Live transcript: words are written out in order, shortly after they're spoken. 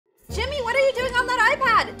what are you doing on that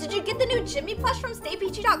iPad? Did you get the new Jimmy plush from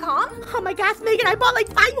StayPeachy.com? Oh my gosh, Megan, I bought like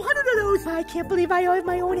 500 of those. I can't believe I have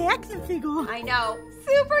my own action figure. I know.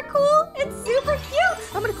 Super cool. It's super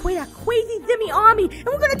cute. I'm gonna create a crazy Jimmy army, and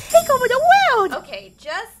we're gonna take over the world. Okay,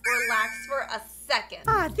 just relax for a second.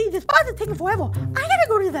 See, this bus is taking forever. I gotta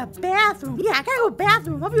go to the bathroom. Yeah, I gotta go to the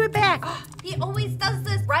bathroom. I'll be right back. He always does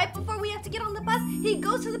this right before we have to get on the bus. He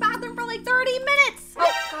goes to the bathroom for like 30 minutes. Oh,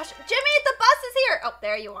 gosh. Jimmy, the bus is here. Oh,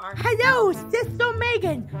 there you are. Hello, Sister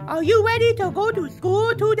Megan. Are you ready to go to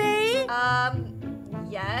school today?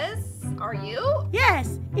 Yes. Are you?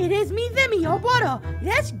 Yes, it is me, Jimmy, your brother.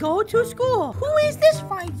 Let's go to school. Who is this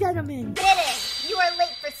fine gentleman? Get it. You are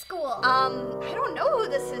late for school. I don't know who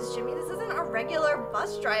this is, Jimmy. This isn't a regular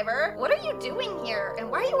bus driver. What are you doing here?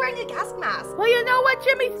 And why are you wearing a gas mask? Well, you know what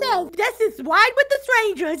Jimmy says. This is Ride with the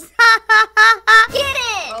Strangers. Ha ha ha ha. Get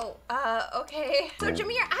it. Oh, okay. So,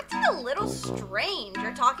 Jimmy, you're acting a little strange.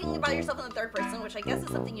 You're talking about yourself in the third person, which I guess is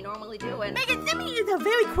something you normally do. And Megan, Jimmy is a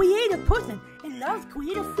very creative person and loves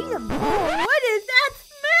creative freedom. Oh, what is that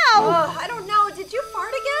smell? Oh, I don't know. Did you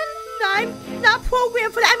fart again? I'm not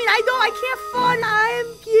programmed for that. I mean, I know I can't fart. I'm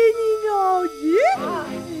getting all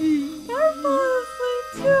dizzy. I fall asleep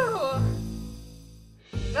too.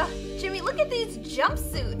 Jimmy, look at these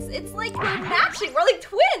jumpsuits. It's like we're matching. We're like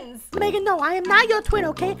twins. Megan, no, I am not your twin,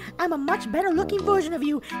 okay? I'm a much better looking version of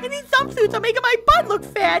you. And these jumpsuits are making my butt look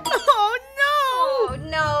fat. Oh, no. Oh,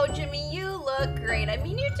 no, Jimmy, you look great. I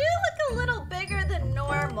mean, you do look a little bigger than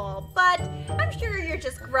normal, but I'm sure you're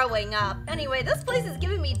just growing up. Anyway, this place is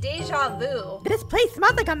giving me deja vu. This place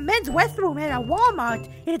smells like a men's restroom at a Walmart.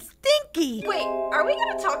 It's stinky. Wait, are we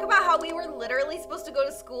going to talk about how we were literally supposed to go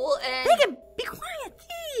to school and... Megan, be quiet.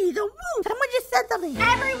 Jeez, the woo. Someone just said something.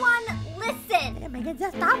 Everyone, listen. Hey, Megan,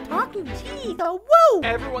 just stop talking. Jeez, the woo.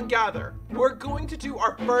 Everyone gather. We're going to do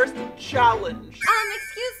our first challenge.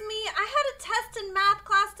 Excuse me, I had a test in math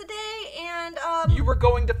class today, and, You were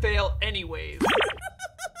going to fail anyways.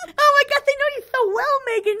 Oh my gosh, they know you so well,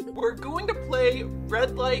 Megan. We're going to play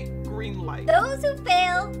red light, green light. Those who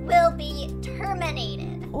fail will be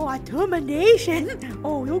terminated. Oh, a termination?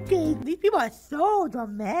 Oh, okay. These people are so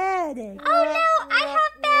dramatic. Oh no, I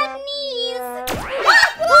have bad knees.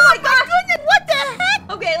 oh my God! Goodness, what the heck?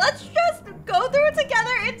 Okay, let's just go through it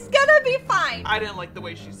together. It's gonna be fine. I didn't like the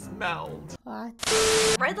way she smelled. What?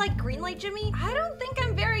 Red light, green light, Jimmy? I don't think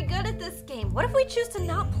I'm very good at this game. What if we choose to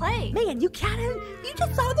not play? Megan, you can't. You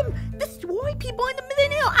just saw them destroy people in the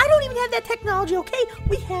middle. I don't even have that technology, okay?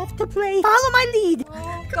 We have to play. Follow my lead. Go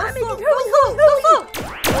on, slow, Megan, go slow, go slow.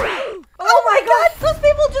 Oh my God, those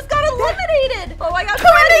people just got eliminated. Oh my God,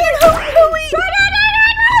 Hurry!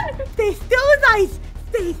 Run! Stay still as ice.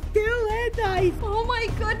 Stay still as ice. Oh my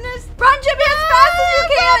goodness. Run, Jimmy, as fast as you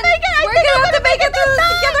can. We're gonna have to make it through this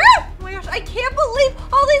together. Oh my gosh, I can't believe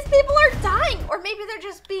all these people are dying. Or maybe they're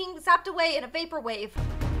just being zapped away in a vapor wave.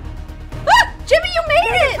 Ah, Jimmy, you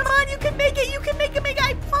made it. Come on, you can make it. You can make it, Megan.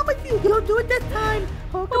 I promise you. You'll do it this time.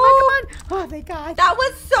 Oh, come on. Oh, my God. That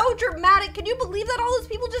was so dramatic. Can you believe that all those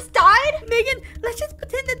people just died? Megan, let's just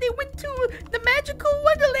pretend that they went to the magical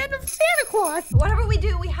wonderland of Santa Claus. Whatever we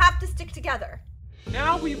do, we have to stick together.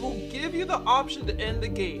 Now we will give you the option to end the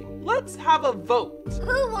game. Let's have a vote.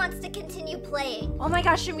 Who wants to continue playing? Oh my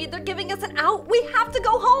gosh, Jimmy, they're giving us an out. We have to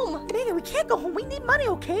go home. Megan, we can't go home. We need money,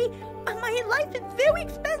 okay? My life is very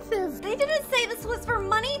expensive. They didn't say this was for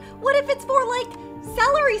money. What if it's for, like,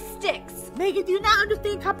 celery sticks? Megan, do you not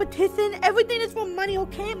understand competition? Everything is for money,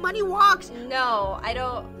 okay? Money walks. No, I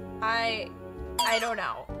don't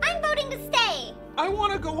know. I'm voting to stay. I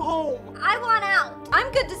want to go home. I want out.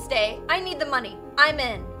 I'm good to stay. I need the money. I'm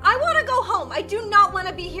in. I want to go home. I do not want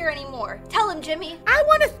to be here anymore. Tell him, Jimmy. I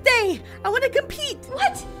want to stay. I want to compete.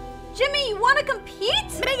 What? Jimmy, you want to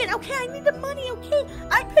compete? Megan, okay, I need the money, okay?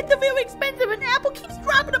 I picked the very expensive and Apple keeps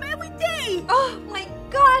dropping them every day. Oh my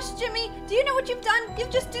gosh, Jimmy. Do you know what you've done?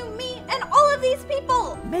 You've just doomed me and all of these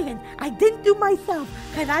people. Megan, I didn't do myself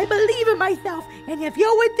because I believe in myself. And if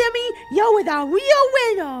you're with Demi, you're with a real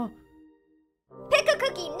winner. Pick a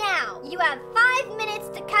cookie now. You have 5 minutes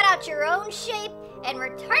to cut out your own shape and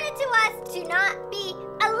return it to us to not be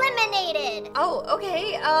eliminated. Oh,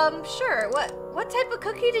 okay. Sure. What type of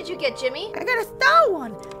cookie did you get, Jimmy? I got a star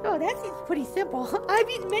one. Oh, that seems pretty simple. I've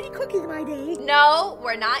eaten many cookies in my day. No,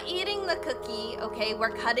 we're not eating the cookie, okay?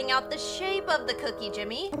 We're cutting out the shape of the cookie,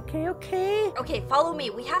 Jimmy. Okay, okay. Okay, follow me.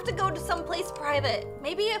 We have to go to some place private.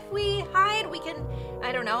 Maybe if we hide, we can,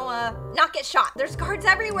 I don't know, not get shot. There's guards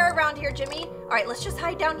everywhere around here, Jimmy. All right, let's just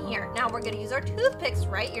hide down here. Now we're gonna use our toothpicks,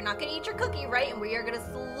 right? You're not gonna eat your cookie, right? And we are gonna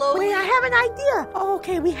slowly... Wait, I have an idea. Oh,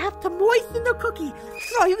 okay, we have to moisten the cookie.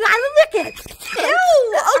 So you gotta lick it. Ew!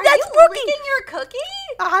 Oh, Are that's you working. licking your cookie?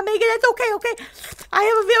 Megan, that's okay. I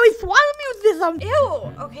have a very swallow mutism.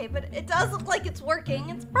 Ew. Okay, but it does look like it's working.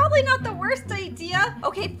 It's probably not the worst idea.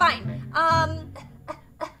 Okay, fine.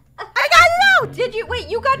 I got it out. Did you, wait,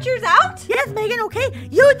 you got yours out? Yes, Megan, okay?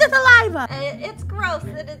 Use the saliva. It's gross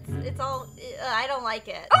and it's all, I don't like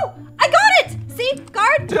it. Oh, I got it. See,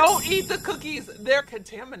 guard. Don't eat the cookies. They're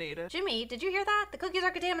contaminated. Jimmy, did you hear that? The cookies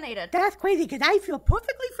are contaminated. That's crazy, because I feel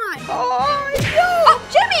perfectly fine. Oh, no. Oh,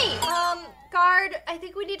 Jimmy. Guard, I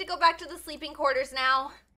think we need to go back to the sleeping quarters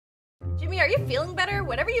now. Jimmy, are you feeling better?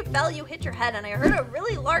 Whenever you fell, you hit your head, and I heard a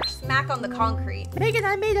really large smack on the concrete. Megan,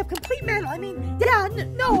 I'm made of complete metal. I mean, yeah,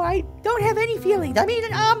 no, I don't have any feelings. I mean,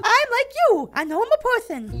 I'm like you, a normal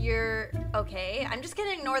person. You're okay. I'm just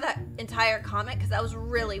gonna ignore that entire comment because that was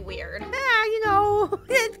really weird. You know,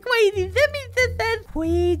 it's crazy. Zimmy just says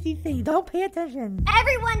crazy things. Don't pay attention.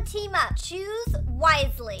 Everyone team up. Choose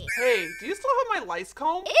wisely. Hey, do you still have my lice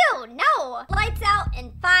comb? Ew, no. Lights out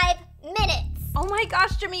in 5 minutes. Oh my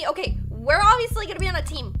gosh, Jimmy. Okay, we're obviously gonna be on a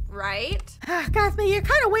team, right? Gosh, man, you're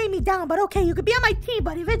kind of weighing me down, but okay, you could be on my team,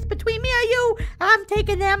 but if it's between me or you, I'm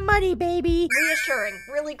taking that money, baby. Reassuring.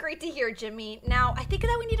 Really great to hear, Jimmy. Now, I think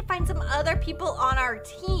that we need to find some other people on our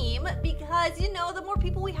team because, you know, the more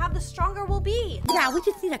people we have, the stronger we'll be. Yeah, we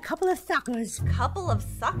just need a couple of suckers. Couple of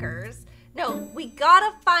suckers? No, we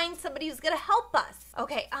gotta find somebody who's gonna help us.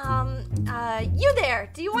 Okay, you there,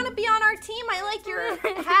 do you want to be on our team? I like your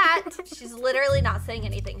hat. She's literally not saying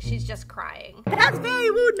anything. She's just crying. That's very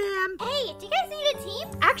rude, ma'am. Hey, do you guys need a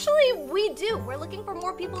team? Actually, we do. We're looking for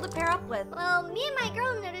more people to pair up with. Well, me and my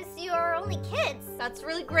girl noticed you are only kids. That's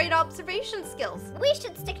really great observation skills. We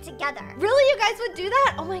should stick together. Really, you guys would do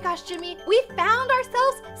that? Oh my gosh, Jimmy, we found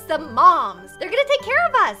ourselves some moms. They're gonna take care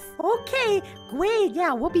of us. Okay, great.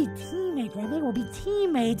 Yeah, we'll be teammates. I think we'll be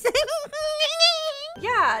teammates.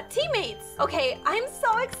 Yeah, teammates. Okay, I'm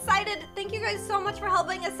so excited. Thank you guys so much for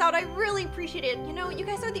helping us out. I really appreciate it. You know, you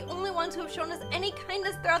guys are the only ones who have shown us any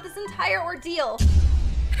kindness throughout this entire ordeal.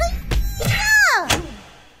 Yeah!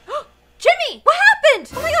 Jimmy, what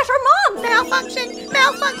happened? Oh my gosh, our mom! Malfunction!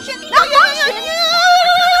 Malfunction!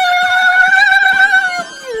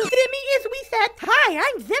 Zimmy is reset. Hi,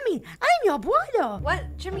 I'm Zimmy. I'm your brother.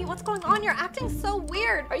 What? Jimmy, what's going on? You're acting so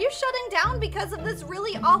weird. Are you shutting down because of this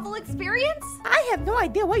really awful experience? I have no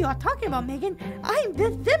idea what you're talking about, Megan. I'm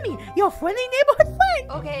this Zimmy, your friendly neighborhood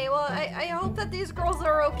friend. Okay, well, I hope that these girls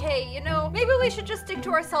are okay. You know, maybe we should just stick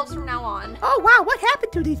to ourselves from now on. Oh, wow, what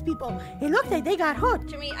happened to these people? It looks like they got hurt.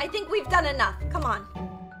 Jimmy, I think we've done enough. Come on.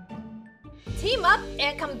 Team up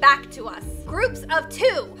and come back to us. Groups of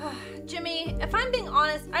 2. Jimmy, if I'm being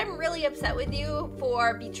honest, I'm really upset with you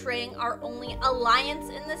for betraying our only alliance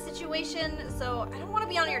in this situation, so I don't want to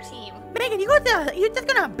be on your team. Megan, you're just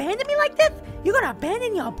gonna abandon me like this? You're gonna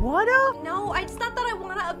abandon your brother? No, it's not that I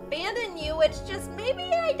want to abandon you, it's just maybe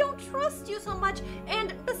I don't trust you so much,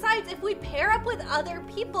 and besides, if we pair up with other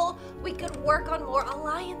people, we could work on more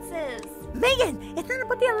alliances. Megan, it's not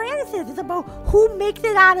about the alliances, it's about who makes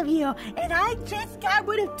it out of here, and I just got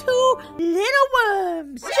rid of 2 little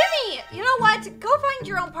worms. Jimmy, you know what? Go find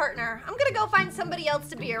your own partner. I'm gonna go find somebody else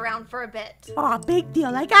to be around for a bit. Aw, big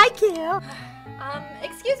deal, like I care.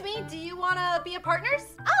 Excuse me, do you want to be a partners?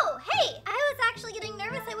 Oh, hey, I was actually getting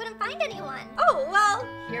nervous I wouldn't find anyone. Oh, well,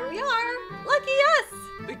 here we are. Lucky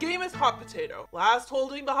us. The game is hot potato. Last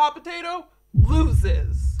holding the hot potato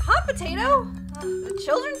loses. Hot potato? The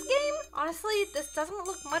children's game? Honestly, this doesn't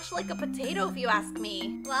look much like a potato if you ask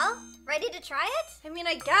me. Well, ready to try it? I mean,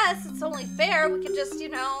 I guess it's only fair. We could just, you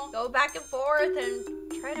know, go back and forth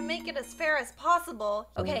and try to make it as fair as possible.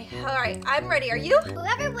 Okay, all right, I'm ready. Are you?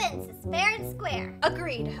 Whoever wins is fair and square.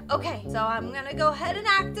 Agreed. Okay, so I'm gonna go ahead and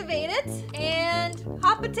activate it. And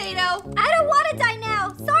hot potato. I don't want to die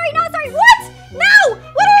now. Sorry, not sorry. What? No!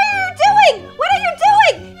 What are you doing? What are you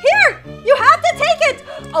doing? Here, you have to take it.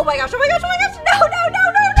 Oh my gosh, oh my gosh, oh my gosh. No, no, no,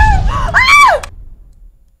 no, no. Ah!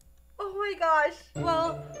 Oh my gosh.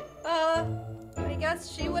 Well, I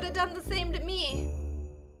guess she would have done the same to me.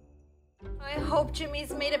 I hope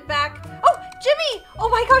Jimmy's made it back. Oh, Jimmy! Oh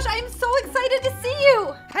my gosh, I am so excited to see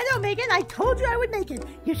you! Hello, Megan. I told you I would make it.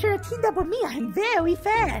 You should have teamed up with me. I'm very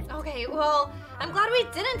fast. Okay, well, I'm glad we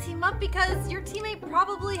didn't team up because your teammate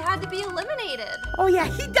probably had to be eliminated. Oh, yeah,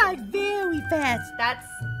 he died very fast. That's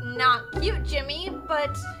not cute, Jimmy,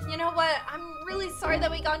 but you know what? I'm really sorry that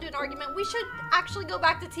we got into an argument. We should actually go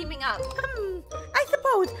back to teaming up. I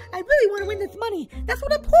suppose I really want to win this money. That's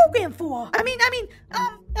what I'm programmed for.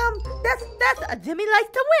 That's Jimmy likes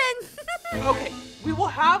to win. Okay, we will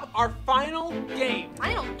have our final game.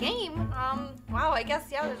 Final game? Wow, I guess,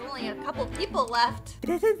 yeah, there's only a couple people left.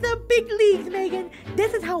 This is the big leagues, Megan.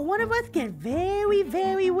 This is how one of us get very,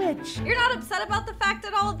 very rich. You're not upset about the fact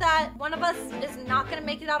at all that one of us is not gonna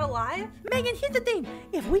make it out alive? Megan, here's the thing.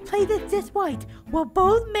 If we play this just right, we'll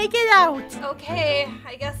both make it out. Okay,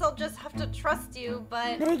 I guess I'll just have to trust you,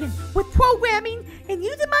 but... Megan, with programming and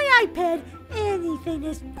using my iPad, anything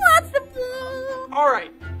is possible. All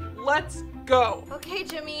right, let's go. Okay,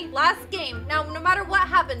 Jimmy, last game. Now, no matter what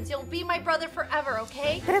happens, you'll be my brother forever,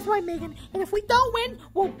 okay? That's right, Megan. And if we don't win,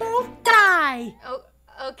 we'll both die. Oh,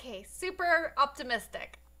 okay, super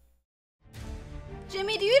optimistic.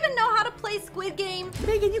 Jimmy, do you even know how to play Squid Game?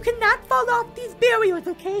 Megan, you cannot fall off these barriers,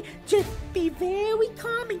 okay? Just be very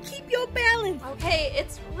calm and keep your balance. Okay,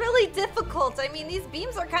 it's really difficult. I mean, these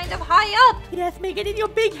beams are kind of high up. Yes, Megan, and your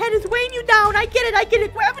big head is weighing you down. I get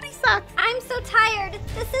it. Gravity sucks. I'm so tired.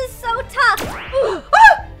 This is so tough.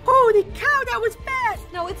 Holy cow, that was fast.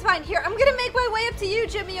 No, it's fine. Here, I'm gonna make my way up to you,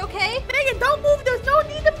 Jimmy, okay? Megan, don't move. There's no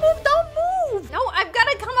need to move. Don't move. No, I've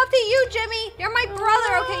gotta come up to you, Jimmy. You're my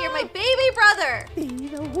brother, okay? You're my baby brother. You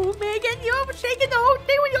know who, Megan? You're shaking the whole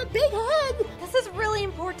thing with your big head. This is really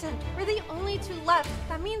important. We're the only two left.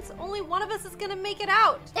 That means only one of us is gonna make it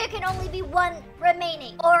out. There can only be one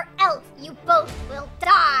remaining, or else you both will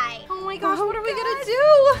die. Oh my gosh, what are we God. gonna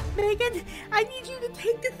do? Megan, I need you to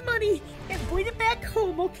take this money and bring it back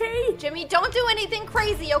home, okay? Jimmy, don't do anything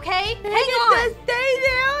crazy, okay? Megan, Hang on. just stay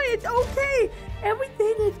there. It's okay.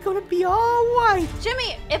 Everything is gonna be all right.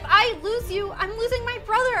 Jimmy, if I lose you, I'm losing my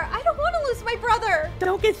brother. I don't want to lose my brother.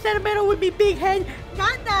 Don't get sentimental with me, big head.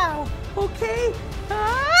 Not now, okay? Jimmy!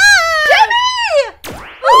 Ah!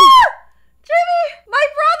 Jimmy, my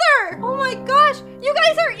brother! Oh my gosh, you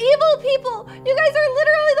guys are evil people. You guys are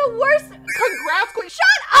literally the worst. Congrats, Queen.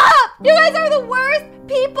 Shut up! You guys are the worst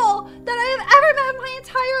people that I have ever met in my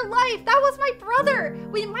entire life. That was my brother.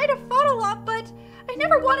 We might have fought a lot, but I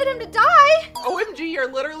never wanted him to die. OMG,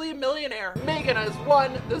 you're literally a millionaire. Megan has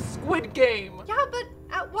won the Squid Game. Yeah, but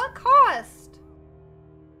at what cost?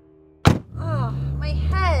 Oh, my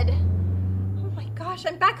head. Oh my gosh,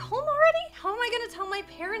 I'm back home already? How am I gonna tell my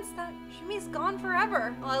parents that Jimmy's gone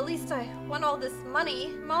forever? Well, at least I won all this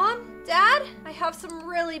money. Mom? Dad? I have some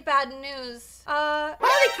really bad news. Holy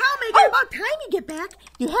cow, Megan, about time you get back.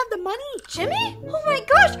 You have the money. Jimmy? Oh my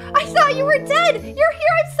gosh, I thought you were dead. You're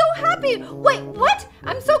here, I'm so happy. Wait, what?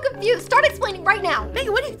 I'm so confused. Start explaining right now.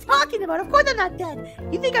 Megan, what are you talking about? Of course I'm not dead.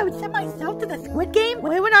 You think I would send myself to the Squid Game?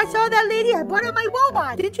 Well, when I saw that lady, I brought out my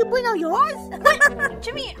robot. Didn't you bring out yours? What?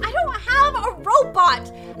 Jimmy, I don't have a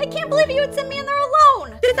robot. I can't believe you would send me in there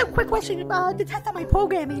alone. There's a quick question to test out my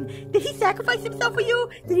programming. Did he sacrifice himself for you?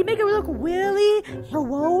 Did he make it look really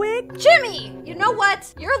heroic? Jimmy, you know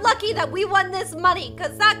what? You're lucky that we won this money,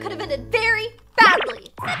 because that could have ended very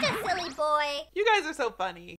badly. Such a silly boy. You guys are so funny.